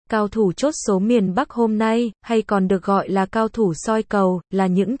Cao thủ chốt số miền Bắc hôm nay, hay còn được gọi là cao thủ soi cầu, là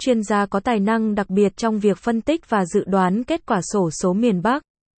những chuyên gia có tài năng đặc biệt trong việc phân tích và dự đoán kết quả xổ số miền Bắc.